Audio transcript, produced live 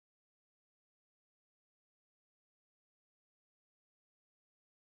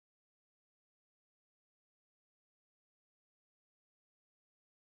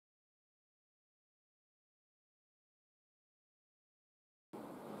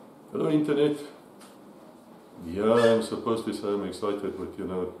Hello Internet. Yeah, I'm supposed to say I'm excited, but you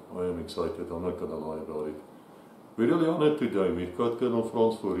know, I am excited. I'm not going to lie about it. We're really honored today. We've got Colonel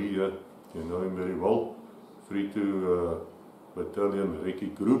Frans here. You know him very well. 3-2 Battalion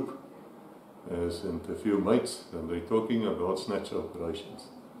Recce group and a few mates, and they're talking about snatch operations.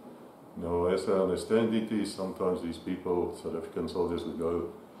 Now, as I understand it, is sometimes these people, South African soldiers, would go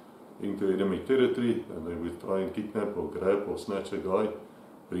into enemy territory and they would try and kidnap or grab or snatch a guy,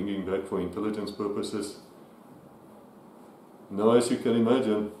 bring him back for intelligence purposes. Now, as you can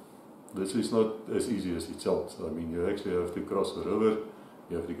imagine, this is not as easy as it sounds. I mean, you actually have to cross the river,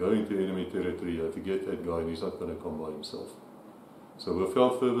 you have to go into enemy territory, you have to get that guy, and he's not going to come by himself. So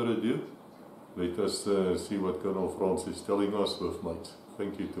without further ado, let us see what Colonel Frans is telling us with mates.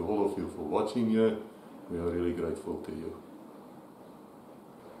 Thank you to all of you for watching here. We are really grateful to you.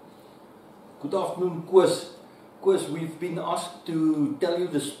 Good afternoon, Koos. Koos, we've been asked to tell you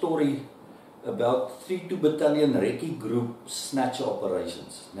the story about 3-2 Battalion Recce Group Snatch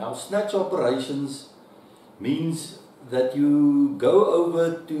operations. Now, Snatch operations means that you go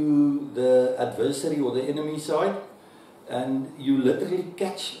over to the adversary or the enemy side and you literally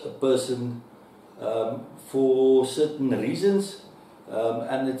catch a person for certain reasons,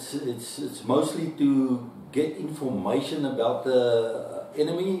 and it's mostly to get information about the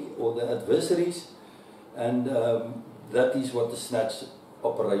enemy or the adversaries, and that is what the snatch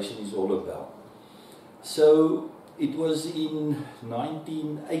operation is all about. So it was in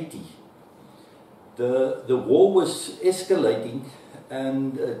 1980. The war was escalating,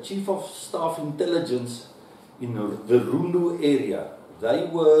 and Chief of Staff Intelligence in the Rundu area, they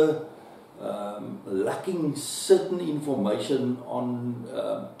were lacking certain information on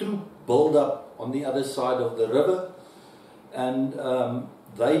troop build-up on the other side of the river, and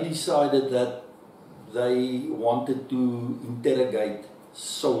they decided that they wanted to interrogate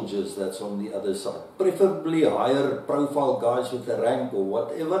soldiers that's on the other side, preferably higher profile guys with a rank or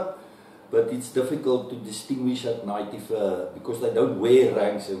whatever, but it's difficult to distinguish at night if, because they don't wear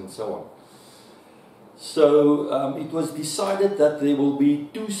ranks and so on. So it was decided that there will be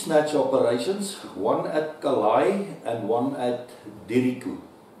 2 snatch operations, one at Kalai and one at Diriku,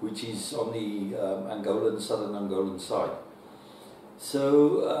 which is on the southern Angolan side.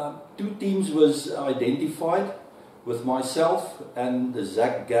 So 2 teams was identified, with myself and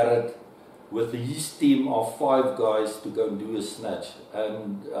Zach Garrett with his team of 5 guys to go and do a snatch.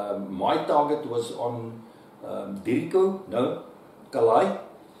 And my target was on Kalai.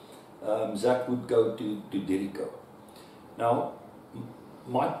 Zach would go to Diriku. Now,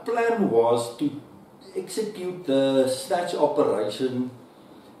 my plan was to execute the snatch operation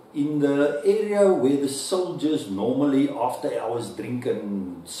in the area where the soldiers normally after hours drink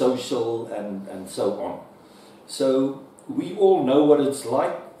and social and so on. So we all know what it's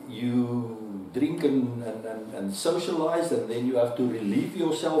like. You drink and socialize, and then you have to relieve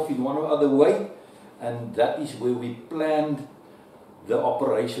yourself in one or other way, and that is where we planned the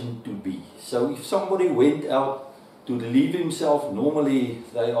operation to be. So if somebody went out to relieve himself, normally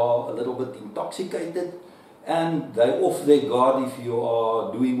they are a little bit intoxicated and they're off their guard if you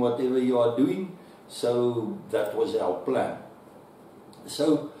are doing whatever you are doing. So that was our plan.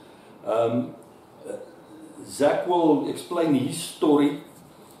 So Zach will explain his story.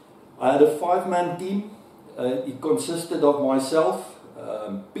 I had a 5-man team. It consisted of myself,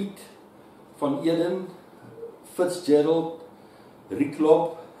 Piet van Eden, Fitzgerald,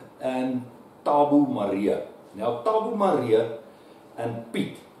 Ricklob, and Tabu Maria. Now, Tabu Maria and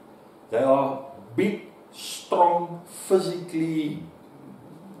Piet, they are big, strong, physically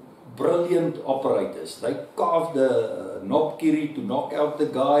brilliant operators. They carved the knobkerrie to knock out the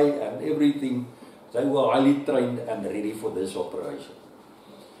guy and everything. They were highly trained and ready for this operation.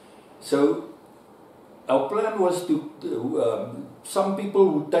 So our plan was to, some people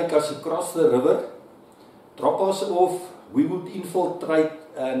would take us across the river, drop us off, we would infiltrate,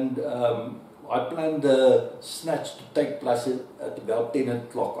 and I planned the snatch to take place at about 10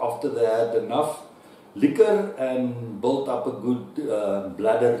 o'clock after they had enough liquor and built up a good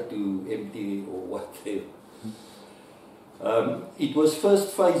bladder to empty or whatever. It was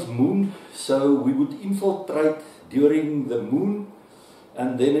first phase moon, so we would infiltrate during the moon,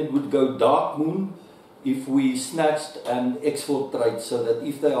 and then it would go dark moon if we snatched and exfiltrate, so that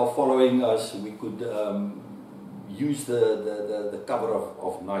if they are following us, we could use the cover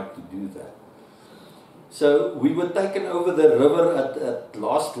of night to do that. So we were taken over the river at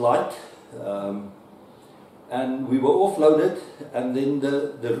last light, and we were offloaded, and then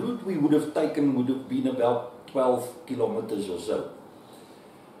the route we would have taken would have been about 12 kilometers or so.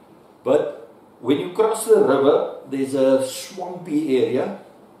 But when you cross the river, there's a swampy area,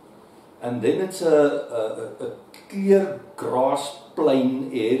 and then it's a clear grass plain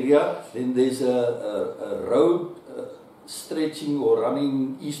area. Then there's a road stretching or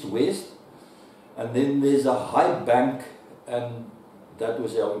running east-west, and then there's a high bank, and that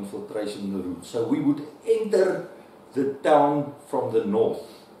was our infiltration route. So we would enter the town from the north.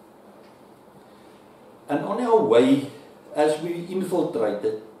 And on our way, as we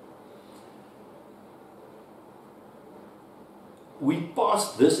infiltrated, we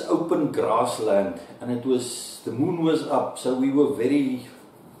passed this open grassland, and it was, the moon was up, so we were very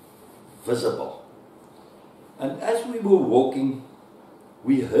visible. And as we were walking,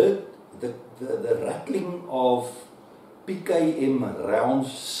 we heard the rattling of PKM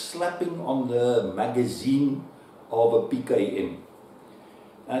rounds slapping on the magazine of a PKM.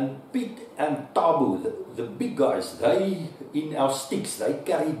 And Piet and Tabu, the big guys, they, in our sticks, they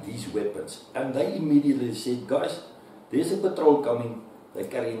carried these weapons. And they immediately said, guys, there's a patrol coming, they're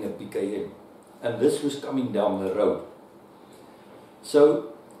carrying a PKM. And this was coming down the road.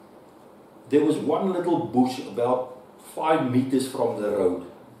 So there was one little bush about 5 meters from the road.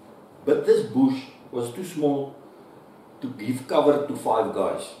 But this bush was too small to give cover to 5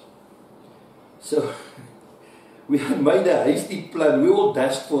 guys. So we made a hasty plan. We all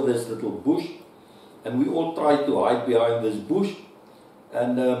dashed for this little bush, and we all tried to hide behind this bush.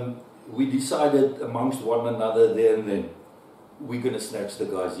 And we decided amongst one another there and then, we're going to snatch the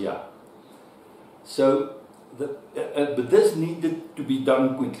guys here. So, but this needed to be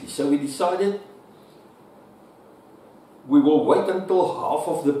done quickly. So we decided we will wait until half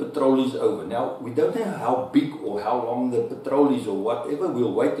of the patrol is over. Now, we don't know how big or how long the patrol is or whatever.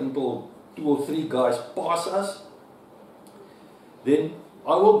 We'll wait until 2 or 3 guys pass us. Then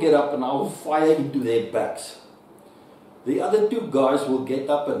I will get up and I will fire into their backs. The other 2 guys will get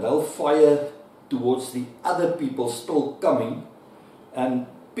up and they'll fire towards the other people still coming. And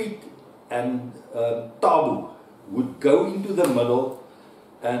Piet and Tabu would go into the middle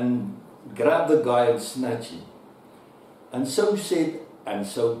and grab the guy and snatch him. And so said and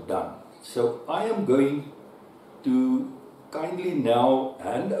so done. So I am going to kindly now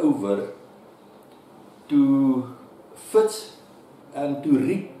hand over to Fitz and to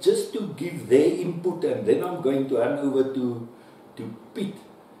Rick, just to give their input, and then I'm going to hand over to Piet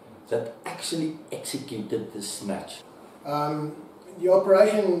that actually executed the snatch. The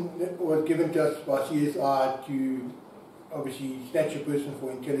operation was given to us by CSI to obviously snatch a person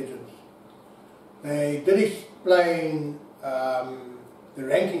for intelligence. They did explain the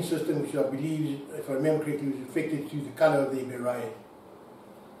ranking system, which I believe, if I remember correctly, was affected through the colour of their beret.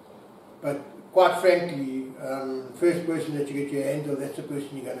 But quite frankly, first person that you get your hands on, that's the person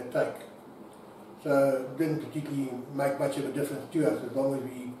you're going to take. So it didn't particularly make much of a difference to us, as long as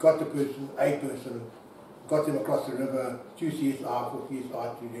we got the person, got them across the river to CSI for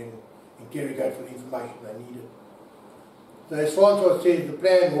CSI to then interrogate for the information they needed. So as Francois said, the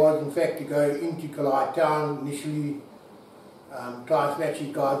plan was in fact to go into Kalai town initially, try and snatch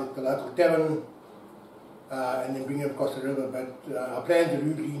these guys at the local tavern, and then bring them across the river. But our plans were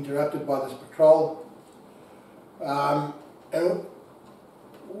rudely interrupted by this patrol. And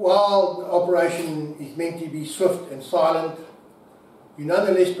while the operation is meant to be swift and silent, you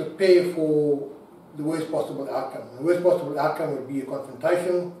nonetheless prepare for the worst possible outcome. The worst possible outcome would be a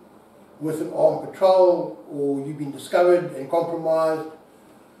confrontation with an armed patrol, or you've been discovered and compromised.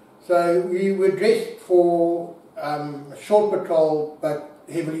 So we were dressed for a short patrol, but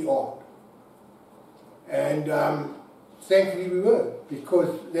heavily armed. And thankfully we were,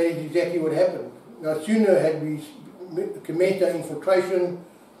 because that is exactly what happened. No sooner had we commenced our infiltration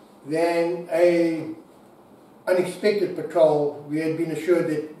than a unexpected patrol. We had been assured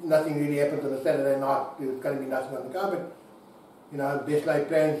that nothing really happened on a Saturday night. There was going to be nothing on the carpet. You know, best laid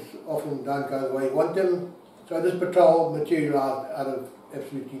plans often don't go the way you want them. So this patrol materialised out of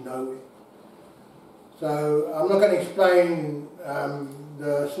absolutely nowhere. So I'm not going to explain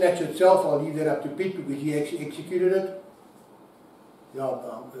the snatch itself. I'll leave that up to Piet because he actually executed it. Yeah,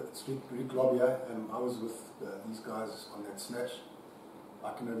 it's Rick Lobbier, and I was with these guys on that snatch.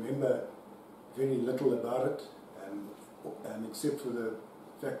 I can remember very little about it, and except for the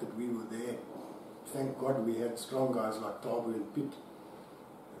fact that we were there. Thank God we had strong guys like Tabu and Piet.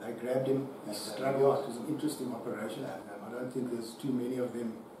 They grabbed him and struggled. It was an interesting operation, and I don't think there's too many of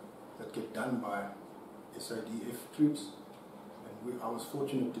them that get done by SADF troops. And I was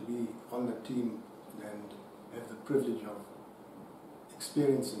fortunate to be on the team and have the privilege of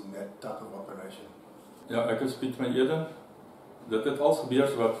experiencing that type of operation. Ja, ek is Piet van Eden. Dit het als gebeur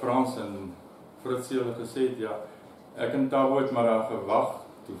so wat Frans en Fritz hulle gesê het, ja. Ek en Tabu het maar gewag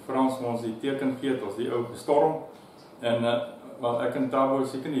toe Frans ons die teken gee het, ons die ou gestorm. En wel ek en Tabo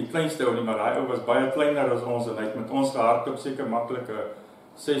is seker nie die kleinste ou nie, maar daai ou was baie kleiner as ons en hy het met ons gehardloop seker maklike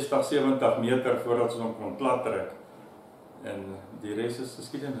 60, 70 meter voordat ons hom kon plat trek. En die res is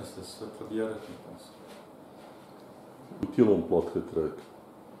geskiedenis, dis wat gebeur het met ons. Hoeveel hom plat getrek?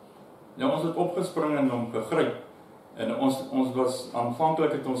 Ja, ons het opgespring en hom gegryp. En ons was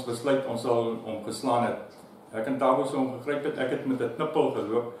aanvanklik het ons besluit ons sal hom geslaan het. Ek en Tabo sou hom gegryp het, ek het met 'n knippel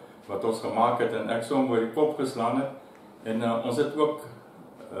geloop wat ons gemaak het en ek sou hom oor die kop geslaan het. En ons het ook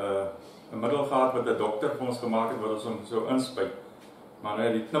 'n middel gehad wat 'n dokter vir ons gemaak het wat ons hom so inspuit. Maar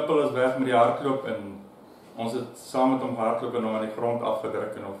nou die knippel is weg met die hardloop en ons het saam met hom gehardloop en hom aan die grond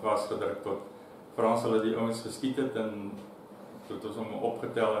afgedruk en hom vasgedruk tot Frans hulle die ouens geskiet het en tot ons hom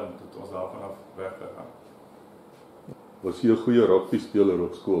opgetel en tot ons daarvan af weggegaan. Was jy 'n goeie rugby speler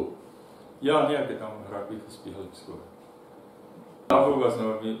op skool? Ja, nee, ek het aan rugby gespeel op skool. Tabo was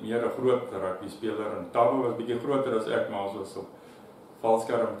nou meer 'n groot rugby speler en Tabo was bietjie groter as ek, maar ons was op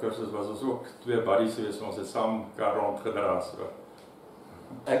valskerm kursus was ons ook twee buddies gewees, ons het saam mekaar rondgedra so.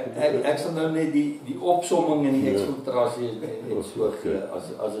 Ek sal nou net die opsomming en die eksfiltrasie en so gee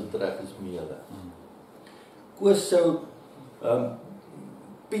as dit reg is met julle. Koos, so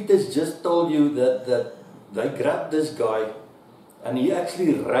Peter's just told you that they grabbed this guy and he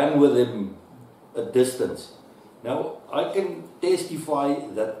actually ran with him a distance. Now, I can testify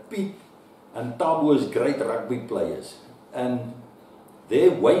that Pete and Tabo is great rugby players and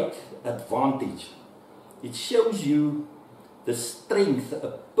their weight advantage, it shows you the strength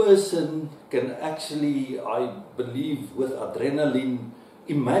a person can actually, I believe, with adrenaline.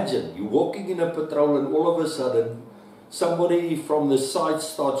 Imagine you're walking in a patrol and all of a sudden somebody from the side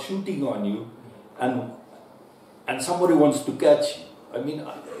starts shooting on you and somebody wants to catch you. I mean,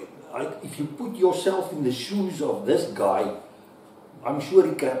 if you put yourself in the shoes of this guy, I'm sure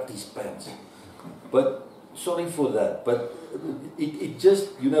he crapped his pants. But sorry for that, but it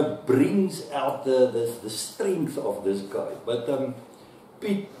just, brings out the strength of this guy. But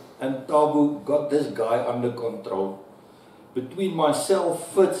Pete and Tabo got this guy under control. Between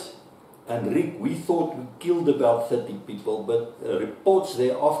myself, Fitz, and Rick, we thought we killed about 30 people, but reports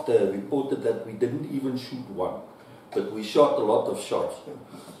thereafter reported that we didn't even shoot one. But we shot a lot of shots.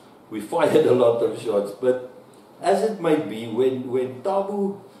 We fired a lot of shots. But as it may be, when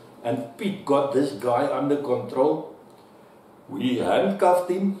Tabo and Pete got this guy under control, we handcuffed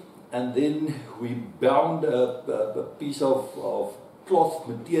him and then we bound a piece of cloth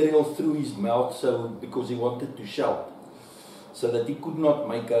material through his mouth because he wanted to shout, so that he could not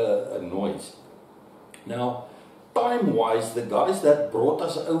make a noise. Now, time-wise, the guys that brought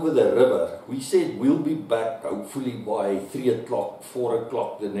us over the river, we said we'll be back hopefully by 3 o'clock, 4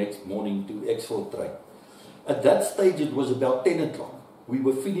 o'clock the next morning to exfiltrate. At that stage, it was about 10 o'clock. We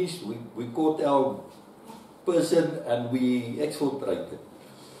were finished, we caught our person and we exfiltrated.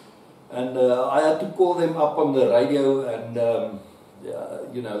 And I had to call them up on the radio and,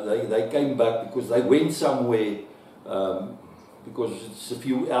 they came back because they went somewhere, because it's a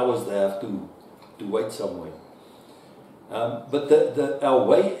few hours they have to wait somewhere. But our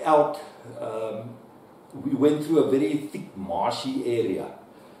way out, we went through a very thick marshy area.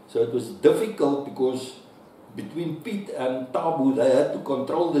 So it was difficult because between Pete and Tabo, they had to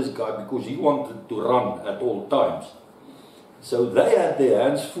control this guy because he wanted to run at all times. So they had their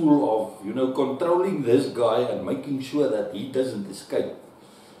hands full of, controlling this guy and making sure that he doesn't escape.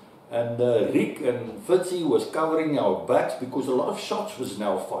 And Rick and Fitzy was covering our backs because a lot of shots was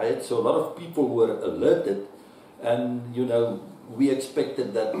now fired, so a lot of people were alerted. And, we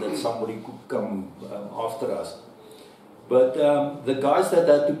expected that somebody could come after us. But the guys that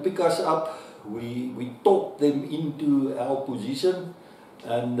had to pick us up, we talked them into our position,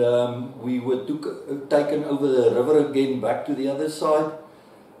 and we were taken over the river again back to the other side.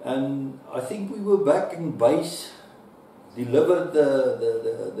 And I think we were back in base, delivered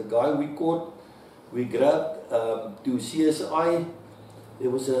the guy we caught. We grabbed to CSI.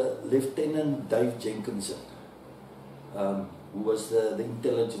 There was a Lieutenant Dave Jenkinson, who was the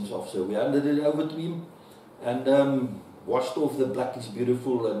intelligence officer. We handed it over to him and washed off the Black is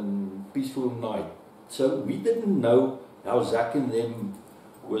Beautiful and Peaceful Night. So we didn't know how Zach and them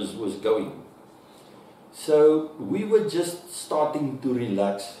was going. So we were just starting to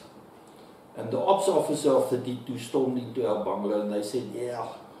relax. And the ops officer of 32 stormed into our bungalow and they said, yeah,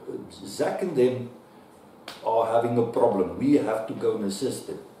 Zach and them are having a problem. We have to go and assist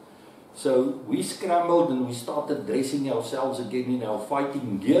them. So we scrambled and we started dressing ourselves again in our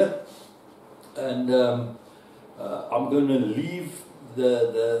fighting gear. And I'm going to leave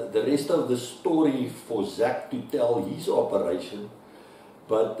the rest of the story for Zach to tell his operation.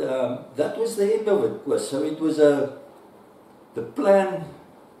 But that was the end of it. So it was a The plan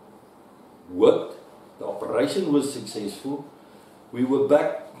worked, the operation was successful. We were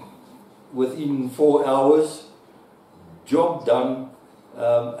back within 4 hours, job done,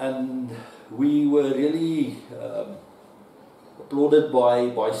 and we were really applauded by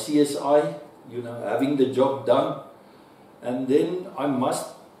CSI, you know, having the job done. And then I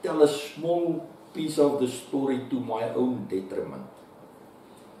must tell a small piece of the story to my own detriment.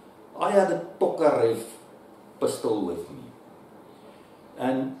 I had a Tokarev pistol with me.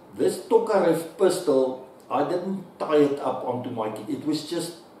 And this Tokarev pistol, I didn't tie it up onto my kit. It was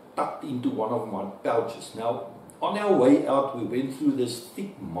just tucked into one of my pouches. Now, on our way out, we went through this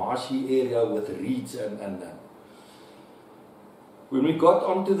thick, marshy area with reeds and when we got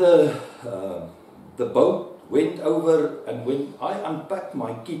onto the boat, went over, and when I unpacked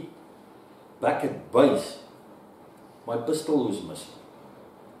my kit back at base, my pistol was missing.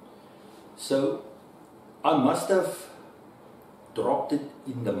 So I must have dropped it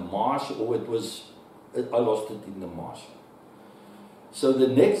in the marsh, or I lost it in the marsh. So the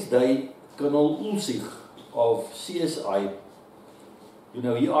next day, Colonel Ulsig of CSI, you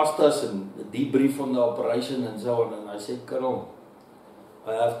know, he asked us and debrief on the operation and so on, and I said, Colonel,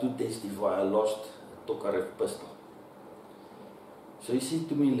 I have to testify, I lost a Tokarev pistol. So he said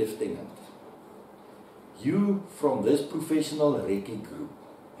to me, Lieutenant, you from this professional Recce group,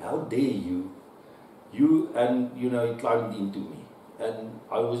 how dare you, and you know, he climbed into me, and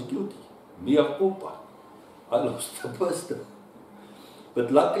I was guilty, mea culpa, I lost the pistol.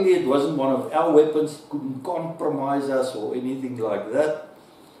 But luckily it wasn't one of our weapons, couldn't compromise us or anything like that.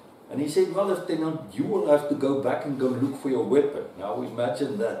 And he said, well, Lieutenant, you will have to go back and go look for your weapon. Now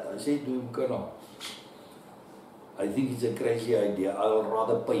imagine that. I said to him, Colonel, I think it's a crazy idea. I'll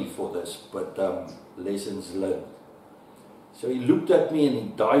rather pay for this, but lessons learned. So he looked at me and he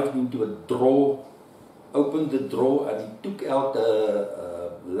dived into a drawer, opened the drawer, and he took out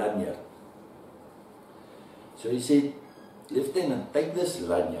a lanyard. So he said, Lieutenant, take this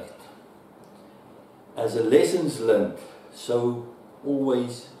lanyard as a lessons learned. So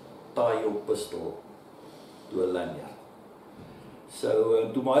always tie your pistol to a lanyard.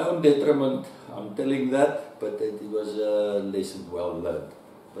 So to my own detriment, I'm telling that, but it was a lesson well learned.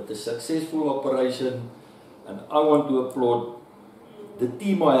 But a successful operation, and I want to applaud the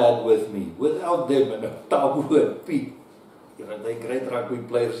team I had with me. Without them, and Tabu and Pete, you know, they're great rugby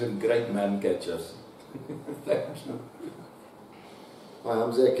players and great man catchers. Thank you. Hi,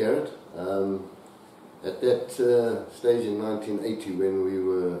 I'm Zach Garrett. At that stage in 1980, when we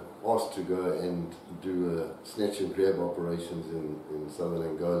were asked to go and do snatch and grab operations in southern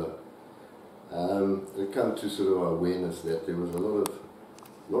Angola, it came to sort of our awareness that there was a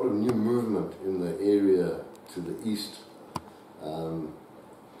lot of new movement in the area to the east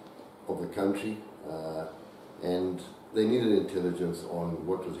of the country, and they needed intelligence on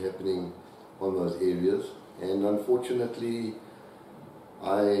what was happening on those areas. And unfortunately,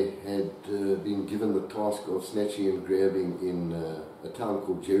 I had been given the task of snatching and grabbing in a town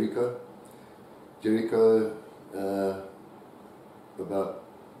called Jericho. Jericho, about,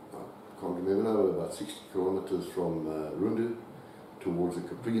 I can't remember now, about 60 kilometers from Rundu towards the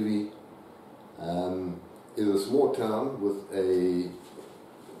Caprivi. It is a small town with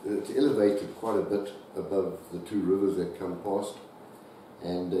it's elevated quite a bit above the two rivers that come past,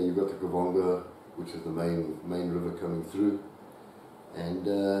 and you've got the Kavonga, which is the main river coming through. And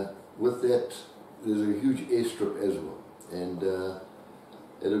with that, there's a huge airstrip as well. And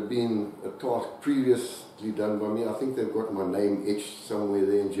it had been a task previously done by me. I think they've got my name etched somewhere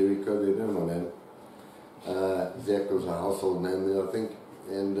there in Jericho. They know my name. Zach was a household name there, I think.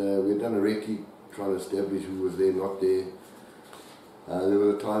 And we'd done a recce trying to establish who was there, not there. There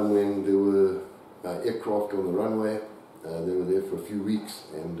was a time when there were aircraft on the runway. They were there for a few weeks,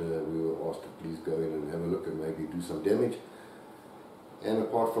 and we were asked to please go in and have a look and maybe do some damage. And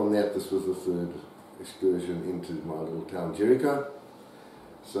apart from that, this was the third excursion into my little town, Jericho.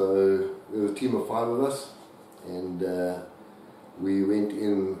 So there was a team of 5 of us, and we went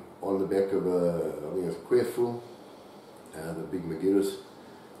in on the back of I think it was Quairful, the big Magiris,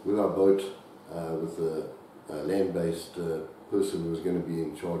 with our boat, with a land-based person who was going to be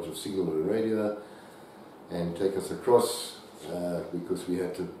in charge of signal and radio, and take us across, because we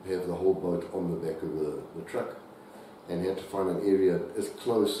had to have the whole boat on the back of the truck, and had to find an area as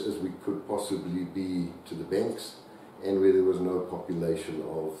close as we could possibly be to the banks, and where there was no population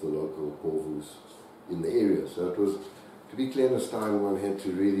of the local Porvus in the area. So it was, to be clandestine, one had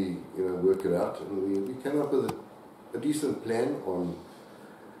to really, work it out, and we came up with a decent plan on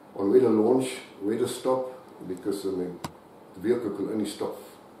where to launch, where to stop, because the vehicle could only stop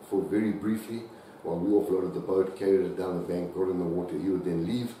for very briefly. while we offloaded the boat, carried it down the bank, got in the water. He would then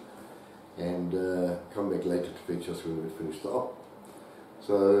leave and come back later to fetch us when we finished the op.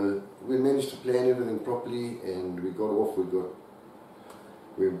 So we managed to plan everything properly, and we got off.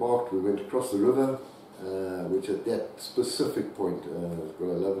 We embarked. We went across the river, which at that specific point has got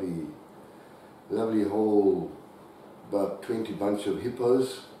a lovely whole, about 20 bunch of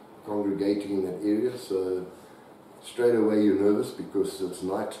hippos congregating in that area. So straight away you're nervous because it's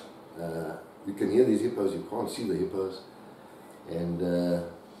night. You can hear these hippos, you can't see the hippos. And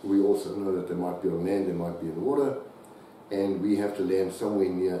we also know that they might be on land, they might be in water. And we have to land somewhere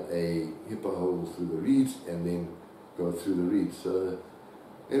near a hippo hole through the reeds and then go through the reeds. So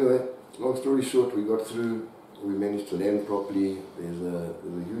anyway, long story short, we got through. We managed to land properly. There's a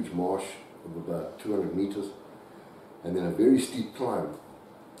huge marsh of about 200 meters, and then a very steep climb,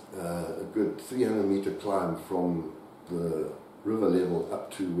 a good 300-meter climb from the river level up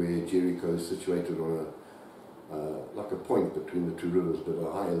to where Jericho is situated on like a point between the two rivers, but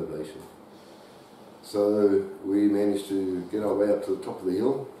a high elevation. So we managed to get our way up to the top of the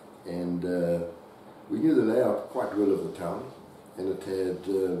hill, and we knew the layout quite well of the town, and it had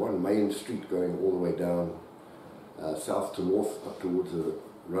one main street going all the way down south to north up towards the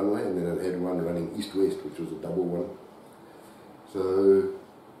runway, and then it had one running east-west, which was a double one. So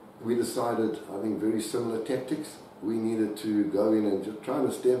we decided, I think, very similar tactics. We needed to go in and just try and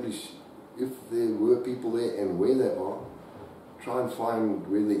establish if there were people there and where they are. Try and find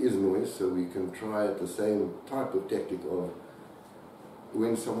where there is noise, so we can try at the same type of tactic of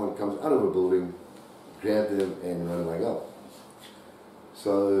when someone comes out of a building, grab them and run like up.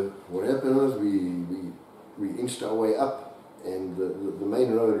 So what happened was we inched our way up, and the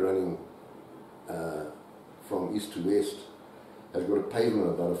main road running from east to west has got a pavement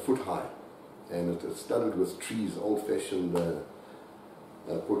about a foot high, and it's studded with trees, old-fashioned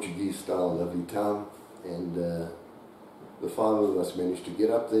Portuguese-style lovely town. And the five of us managed to get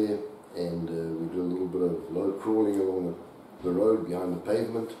up there, and we did a little bit of low crawling along the road behind the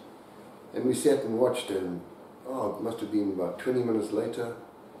pavement, and we sat and watched, and it must have been about 20 minutes later,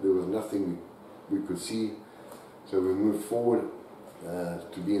 there was nothing we could see. So we moved forward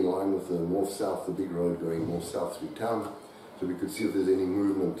to be in line with the north-south, the big road going north-south through town, so we could see if there's any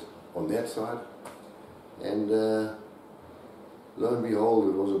movement on that side. And lo and behold,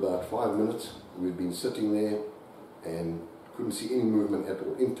 it was about 5 minutes. We'd been sitting there and couldn't see any movement at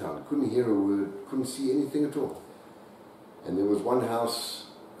all in town. Couldn't hear a word, couldn't see anything at all. And there was one house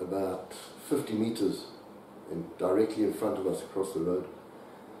about 50 meters directly in front of us across the road.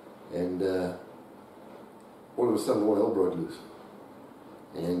 And all of a sudden, all hell broke loose.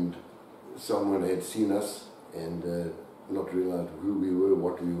 And someone had seen us and not realized who we were,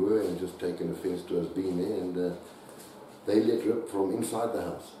 what we were, and just taken offense to us being there. And they let rip from inside the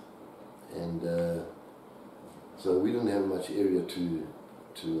house. And so we didn't have much area to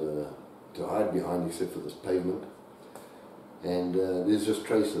hide behind except for this pavement. And there's just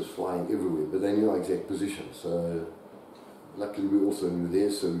traces flying everywhere, but they knew our exact position. So luckily we also knew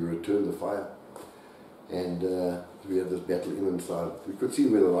theirs, so we returned the fire. And we had this battle inside. We could see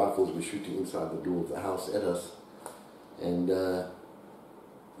where the rifles were shooting inside the door of the house at us. And the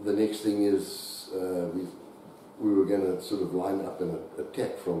next thing is we were going to sort of line up an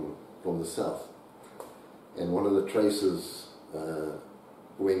attack from the south. And one of the traces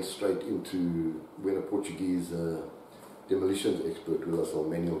went straight into when a Portuguese demolitions expert with us, on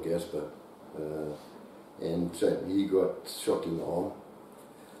Manuel Gaspar, and so he got shot in the arm.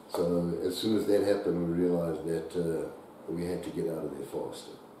 So as soon as that happened, we realized that we had to get out of there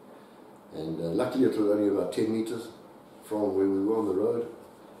faster. And luckily it was only about 10 meters from where we were on the road.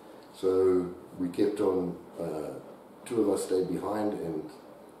 So we kept on, two of us stayed behind and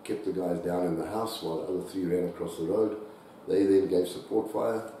kept the guys down in the house while the other three ran across the road. They then gave support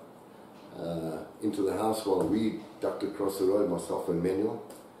fire into the house while we ducked across the road, myself and Manuel.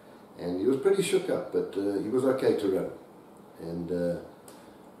 And he was pretty shook up, but he was okay to run. And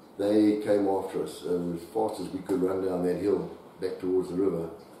they came after us as fast as we could run down that hill back towards the river.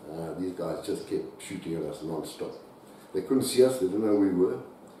 These guys just kept shooting at us non-stop. They couldn't see us, they didn't know who we were.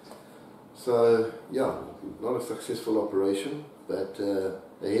 So yeah, not a successful operation, but a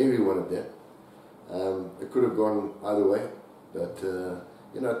hairy one at that. It could have gone either way, but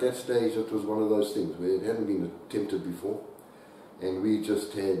at that stage it was one of those things where it hadn't been attempted before, and we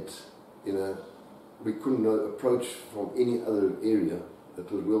just had, we couldn't approach from any other area. It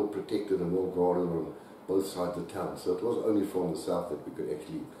was well protected and well guarded on both sides of town, so it was only from the south that we could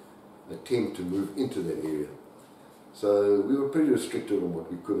actually attempt to move into that area. So we were pretty restricted on what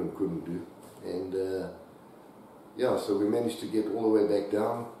we could and couldn't do, and so we managed to get all the way back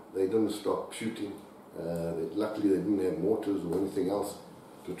down. they didn't stop shooting. Luckily they didn't have mortars or anything else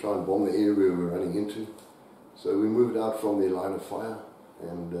to try and bomb the area we were running into. So we moved out from their line of fire,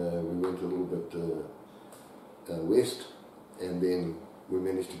 and we went a little bit west, and then we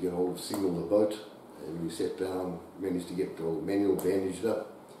managed to get hold of Signal the boat, and we sat down, managed to get the old manual bandaged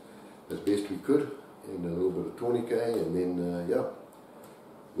up as best we could, and a little bit of tourniquet, and then yeah,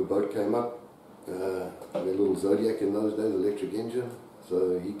 the boat came up. A little Zodiac in those days, electric engine,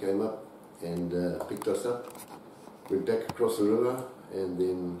 so he came up and picked us up, went back across the river, and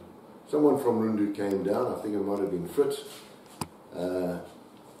then someone from Rundu came down. I think it might have been Fritz,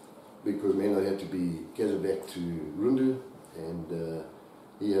 because Menno had to be carried back to Rundu, and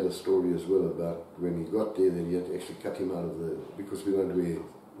he had a story as well about when he got there that he had to actually cut him out of the, because we don't wear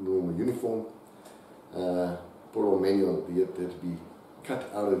normal uniform, poor old Manuel, he had to be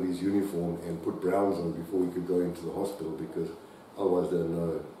cut out of his uniform and put browns on before he could go into the hospital, because otherwise they'll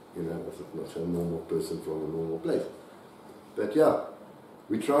know, you know, if it's not a normal person from a normal place. But yeah,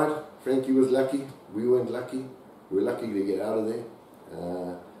 we tried. Frankie was lucky, we weren't lucky. We were lucky to get out of there.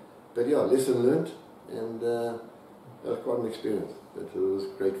 But yeah, lesson learned, and that was quite an experience. But it was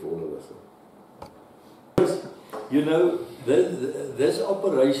great for all of us. You know, this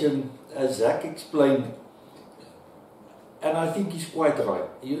operation, as Zach explained, and I think he's quite right.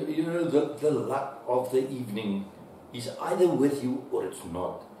 You know, the luck of the evening is either with you or it's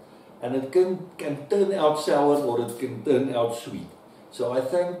not. And it can turn out sour or it can turn out sweet. So I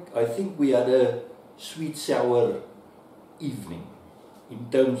think we had a sweet-sour evening in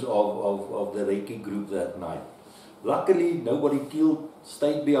terms of the Recce group that night. Luckily, nobody killed,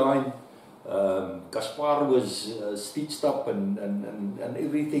 stayed behind. Kaspar was stitched up and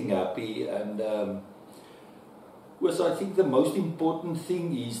everything happy. And was, I think, the most important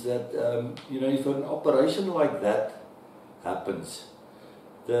thing is that, you know, if an operation like that happens,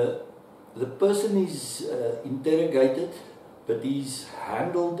 the person is interrogated, but he's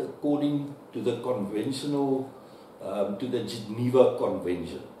handled according to the conventional, to the Geneva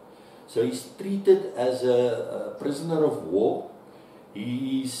Convention. So he's treated as a prisoner of war.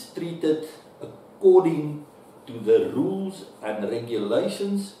 He's treated according to the rules and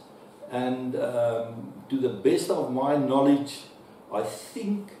regulations, and to the best of my knowledge, I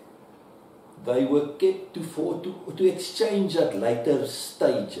think they were kept to exchange at later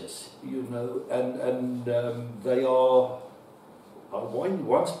stages, you know, and they are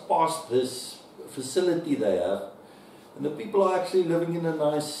once past this facility they have, and the people are actually living in a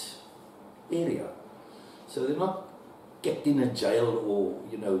nice area, so they're not kept in a jail, or,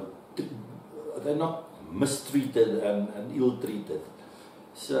 you know, they're not mistreated and ill-treated.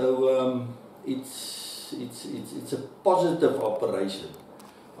 So it's a positive operation.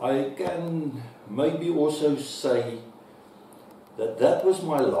 I can maybe also say that was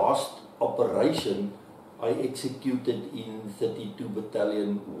my last operation I executed in 32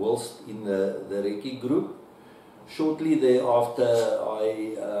 Battalion whilst in the Recce group. Shortly thereafter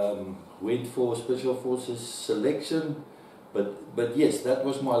I went for Special Forces selection, but yes, that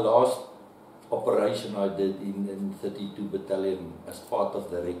was my last operation I did in 32 Battalion as part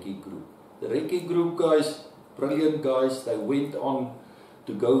of the Recce group. The Recce group guys, brilliant guys, they went on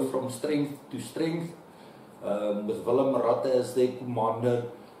to go from strength to strength, with Willem Ratte as their commander.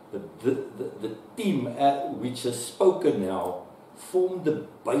 But the team which has spoken now formed the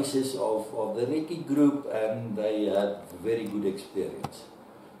basis of the Recce group, and they had very good experience.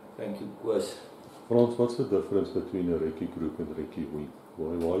 Thank you, Koos. Frans, what's the difference between a Recce group and Recce wing?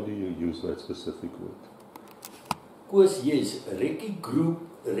 Why do you use that specific word? Koos, yes, Recce group,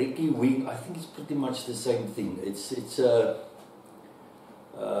 Recce wing, I think it's pretty much the same thing. It's a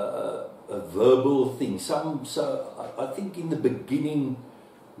verbal thing. So I think in the beginning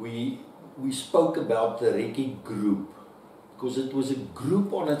we spoke about the Recce group because it was a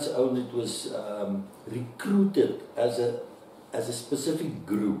group on its own. It was recruited as a specific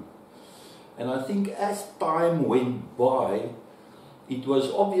group, and I think as time went by, it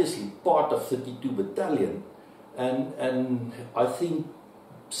was obviously part of 32 Battalion, and I think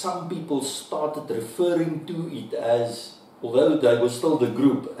some people started referring to it as, although they were still the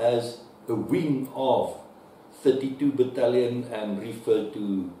group, as a wing of 32 Battalion and referred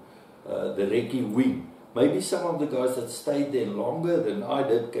to the Recce wing. Maybe some of the guys that stayed there longer than I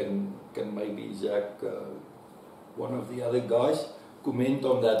did can maybe Zach, one of the other guys, comment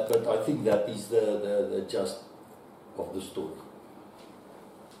on that, but I think that is the gist of the story.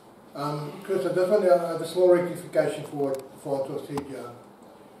 Chris, I just want to have a small rectification for what Francois said here.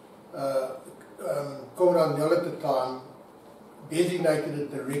 Commandant Nel at the time designated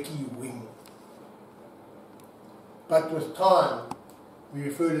it the Recce wing. But with time, we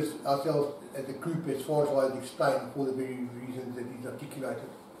refer to ourselves as a group as far as I explained for the very reasons that he's articulated.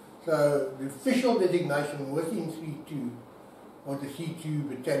 So the official designation within C2 was the C2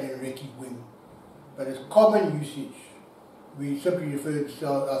 Battalion Recce Wing. But as common usage, we simply refer to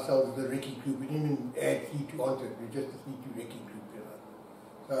ourselves as the Recce Group. We didn't even add C2 onto it, we're just the C2 Recce Group. You know.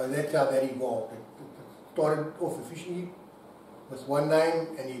 So that's how that evolved. It started off officially with one name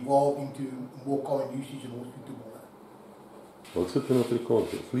and evolved into more common usage and more suitable name. Wat sit in Afrikaans?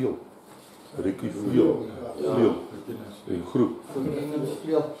 Vleuel. Recce vleuel. Vleuel. En groep.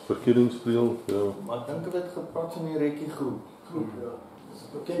 Verkenningsvleuel. Verkenningsvleuel, ja. Maar ek dink hulle het gepraat van die Recce groep.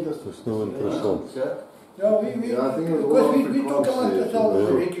 Bekend as Dat is nou interessant. Yeah, Yeah, I think it was because all we talk about Afrikaans, ourselves as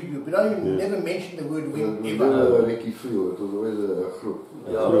a yeah. Recce Group. We don't even Yeah. never mention the word it wing was ever. never a Recce feel, it was always a group.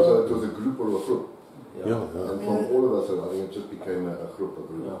 Yeah. It was a group or a group. Ja, And from all of us, I think it just became a group, a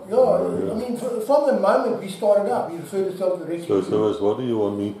group. Yeah, I mean, from the moment we started up, we referred to ourselves as a Recce So, Group. as what do you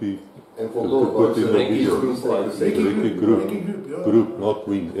want me to And for To both put boats, in the the Recce video. group stayed the same. Recce group. Recce Group, yeah. group, not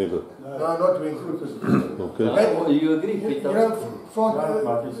wing, ever? No, not wing group. Okay. Oh, you agree, You Peter? know, from Maar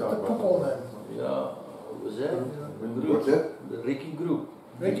the die saak football name. Yeah, was that? What's that? The Recce group.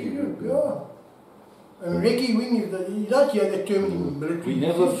 Recce Group, yeah. And Recce wing is the, you don't hear that term in military. We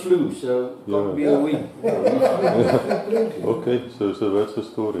never flew, so can't be Yeah. a wing. Okay, so that's the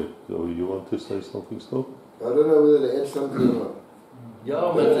story. So you want to say something still? I don't know whether to add something or not.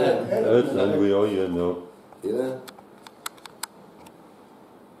 Ja, but And we are here now. You know?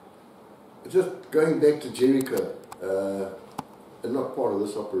 Just going back to Jericho, and not part of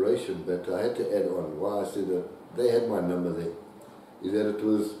this operation, but I had to add on why I said that they had my number there. Is that it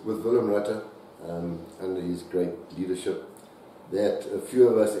was with Willem Rutter, under his great leadership, that a few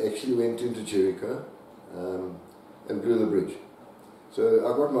of us actually went into Jericho and blew the bridge. So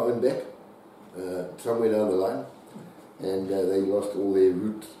I got my own back somewhere down the line, and they lost all their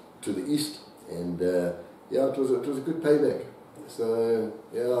route to the east, and yeah, it was a good payback. So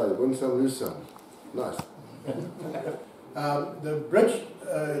yeah, win some, lose some. Nice. The bridge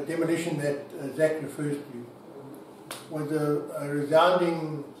demolition that Zach refers to was a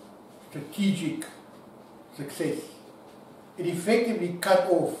resounding strategic success. It effectively cut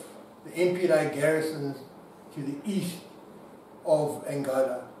off the MPLA garrisons to the east of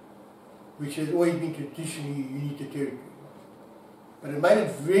Angola, which has always been traditionally UNITA territory. But it made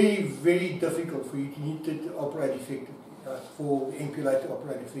it very, very difficult for UNITA to operate effectively, for the MPLA to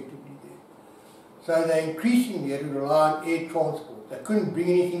operate effectively there. So they increasingly had to rely on air transport. They couldn't bring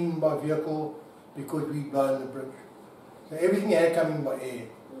anything in by vehicle because we'd blown the bridge. So everything had to come in by air.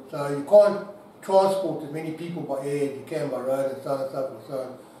 So you can't transport as many people by air as you can by road and so on and so forth.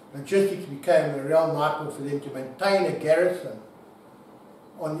 So logistics became a real nightmare for them to maintain a garrison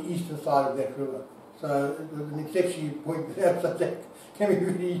on the eastern side of that river. So it was an exception you pointed out, so that can be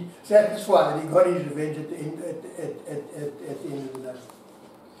really satisfied that he got his revenge at the end, at the end of the day.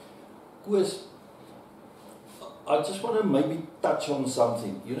 Koos, I just want to maybe touch on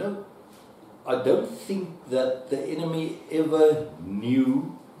something. You know, I don't think that the enemy ever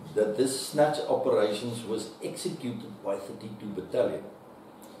knew that this snatch operations was executed by 32 Battalion.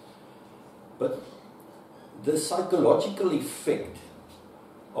 But the psychological effect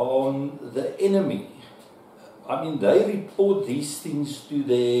on the enemy, I mean, they report these things to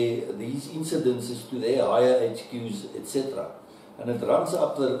these incidences to their higher HQs, etc. And it runs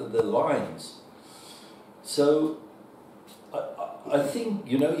up the lines. So, I think,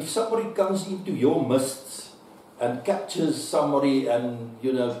 you know, if somebody comes into your midst and captures somebody and,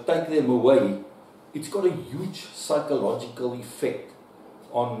 you know, take them away, it's got a huge psychological effect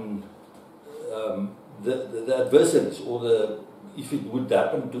on the adversaries, or if it would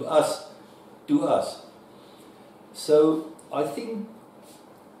happen to us. So I think,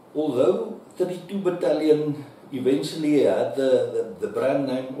 although 32 Battalion eventually had the brand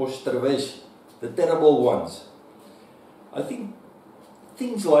name Oosterwes, the terrible ones, I think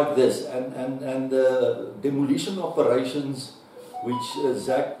things like this and the demolition operations which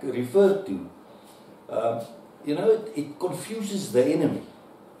Zach referred to, you know, it confuses the enemy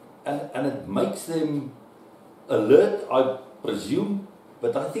and it makes them alert, I presume,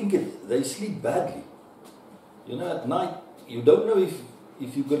 but I think they sleep badly. You know, at night, you don't know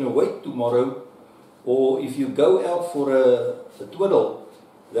if you're going to wait tomorrow, or if you go out for a twiddle,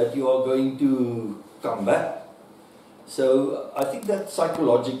 that you are going to come back. So I think that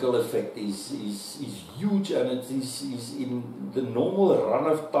psychological effect is huge, and it is in the normal run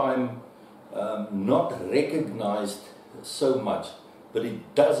of time not recognized so much, but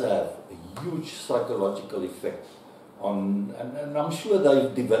it does have a huge psychological effect on, and I'm sure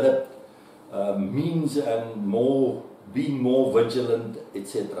they've developed means and more been more vigilant,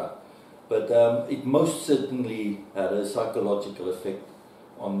 etc. But it most certainly had a psychological effect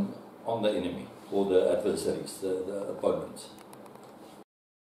on the enemy or the adversaries, the opponents.